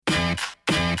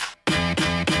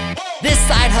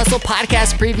Side Hustle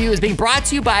podcast preview is being brought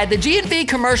to you by the G&V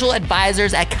Commercial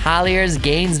Advisors at Colliers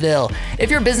Gainesville.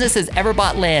 If your business has ever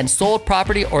bought land, sold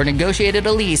property, or negotiated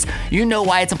a lease, you know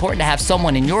why it's important to have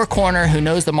someone in your corner who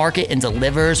knows the market and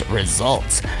delivers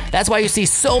results. That's why you see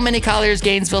so many Colliers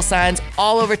Gainesville signs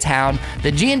all over town.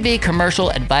 The G&V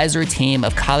Commercial Advisory team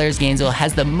of Colliers Gainesville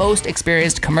has the most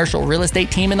experienced commercial real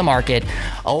estate team in the market,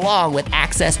 along with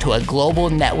access to a global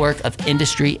network of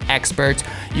industry experts.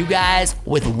 You guys,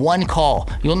 with one call,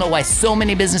 you'll know why so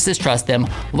many businesses trust them.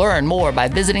 Learn more by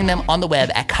visiting them on the web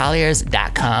at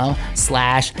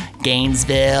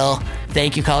colliers.com/Gainesville.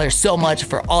 Thank you, Colliers, so much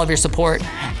for all of your support.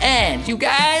 And you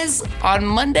guys, on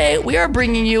Monday, we are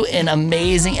bringing you an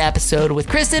amazing episode with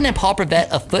Kristen and Paul Prevette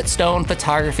of Footstone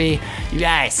Photography. You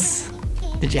guys,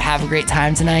 did you have a great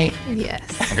time tonight?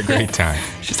 Yes. Had a great time.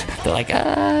 They're like,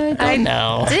 I don't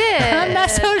know. Did. I'm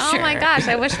not so sure. Oh my gosh,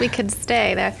 I wish we could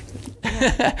stay there. All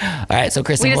right, so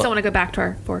Kristen, We just don't want to go back to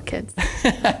our 4 kids.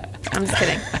 I'm just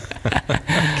kidding.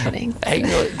 I'm kidding. Hey,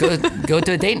 go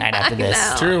to a date night after this.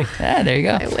 know. True. Yeah, there you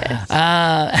go.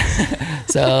 I wish.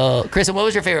 So, Kristen, what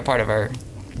was your favorite part of our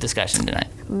discussion tonight?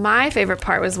 My favorite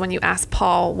part was when you asked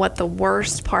Paul what the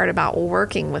worst part about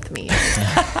working with me is.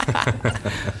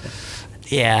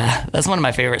 Yeah, that's one of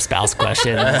my favorite spouse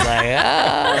questions. It's like,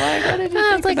 what did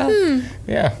you think about?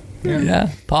 Yeah. Yeah.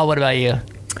 Paul, what about you?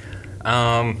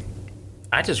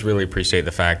 I just really appreciate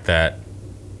the fact that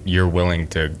you're willing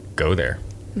to go there.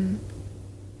 And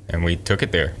we took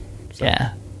it there. So,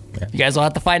 Yeah. You guys will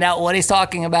have to find out what he's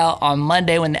talking about on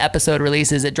Monday when the episode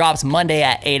releases. It drops Monday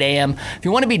at 8 a.m. If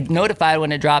you want to be notified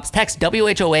when it drops, text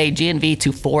WHOA GNV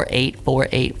to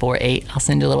 484848. I'll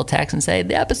send you a little text and say,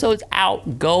 the episode's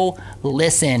out. Go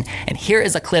listen. And here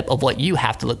is a clip of what you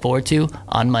have to look forward to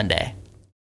on Monday.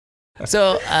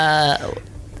 So,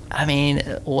 I mean,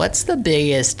 what's the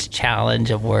biggest challenge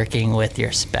of working with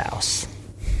your spouse?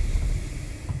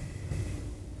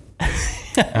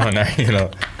 Oh, now you're going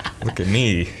to look at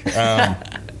me.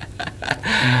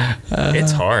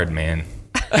 It's hard, man.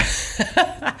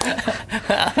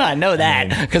 I know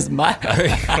that because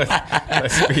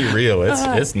Let's be real.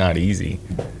 It's not easy.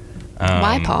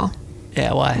 Why, Paul?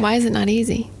 Yeah, why? Why is it not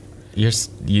easy? You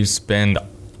spend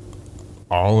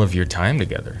all of your time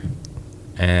together.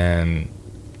 And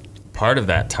part of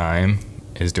that time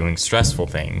is doing stressful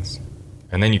things.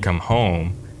 And then you come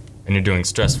home and you're doing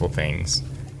stressful things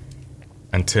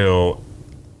until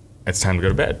it's time to go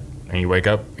to bed. And you wake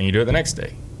up and you do it the next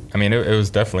day. I mean, it was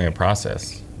definitely a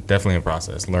process.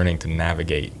 Learning to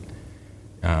navigate,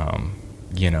 kind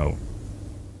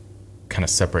of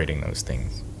separating those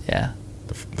things. Yeah.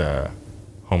 The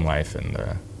home life and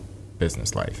the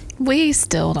business life. We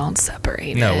still don't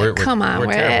separate. No, we're come on.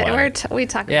 we're terrible at We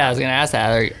talk. Yeah, I was going to ask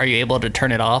that. Are you able to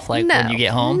turn it off when you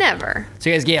get home? Never.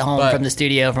 So you guys get home from the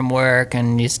studio from work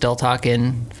and you still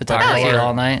talking photography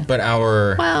all night? But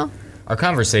our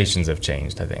conversations have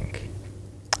changed, I think.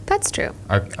 That's true.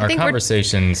 Our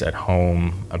conversations at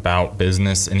home about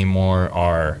business anymore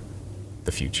are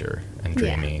the future and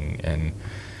dreaming and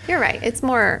You're right. It's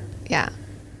more,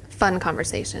 fun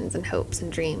conversations and hopes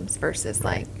and dreams versus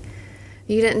like,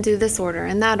 you didn't do this order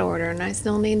and that order, and I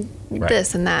still need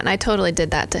this and that. And I totally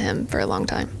did that to him for a long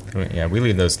time. Yeah, we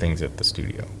leave those things at the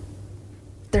studio.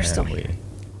 They're still here.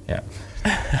 Yeah.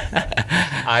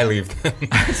 I leave them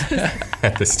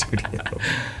at the studio.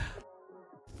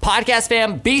 Podcast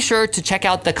fam, be sure to check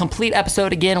out the complete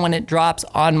episode again when it drops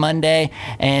on Monday.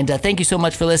 And thank you so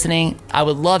much for listening. I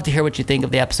would love to hear what you think of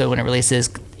the episode when it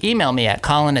releases. Email me at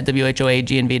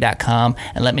colin@whoagnv.com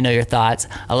and let me know your thoughts.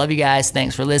 I love you guys.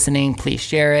 Thanks for listening. Please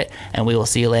share it, and we will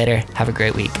see you later. Have a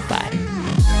great week. Bye.